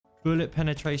Bullet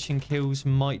penetration kills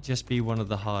might just be one of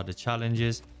the harder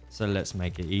challenges, so let's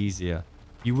make it easier.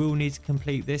 You will need to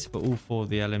complete this for all 4 of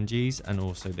the LMGs and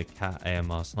also the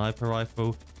KATT-AMR sniper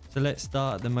rifle. So let's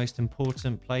start at the most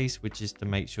important place, which is to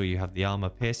make sure you have the armor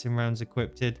piercing rounds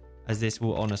equipped, as this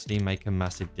will honestly make a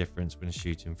massive difference when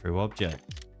shooting through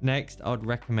objects. Next, I'd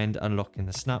recommend unlocking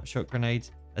the snapshot grenades,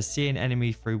 as seeing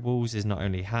enemy through walls is not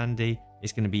only handy,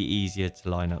 it's going to be easier to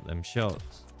line up them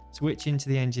shots. Switching to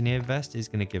the engineer vest is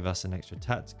going to give us an extra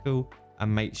tactical,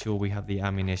 and make sure we have the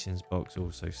ammunitions box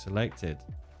also selected.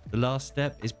 The last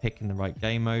step is picking the right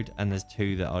game mode, and there's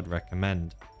 2 that I'd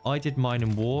recommend. I did mine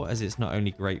and war, as it's not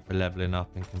only great for leveling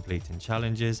up and completing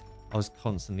challenges, I was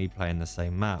constantly playing the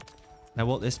same map. Now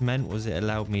what this meant was it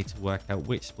allowed me to work out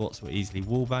which spots were easily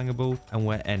wallbangable and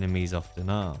where enemies often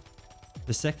are.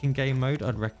 The second game mode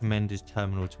I'd recommend is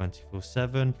Terminal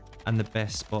 24/7, and the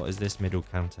best spot is this middle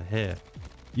counter here.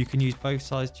 You can use both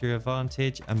sides to your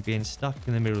advantage, and being stuck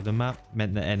in the middle of the map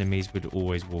meant that enemies would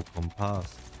always walk on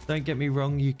past. Don't get me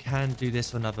wrong, you can do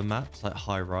this on other maps like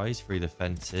High Rise through the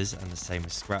fences and the same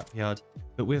as Scrapyard,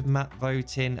 but with map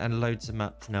voting and loads of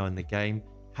maps now in the game,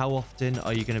 how often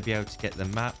are you going to be able to get the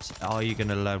maps? Are you going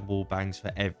to learn wall bangs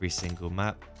for every single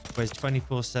map? Whereas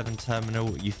 24/7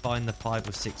 Terminal, you find the 5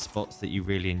 or 6 spots that you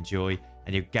really enjoy,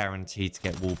 and you're guaranteed to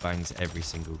get wall bangs every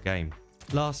single game.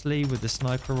 Lastly, with the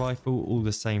sniper rifle, all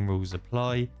the same rules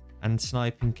apply, and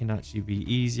sniping can actually be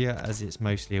easier as it's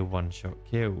mostly a one-shot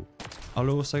kill. I'll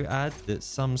also add that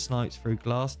some snipes through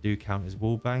glass do count as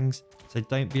wall bangs, so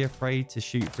don't be afraid to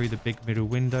shoot through the big middle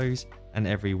windows and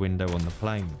every window on the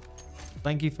plane.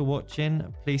 Thank you for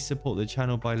watching. Please support the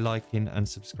channel by liking and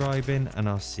subscribing, and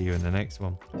I'll see you in the next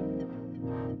one.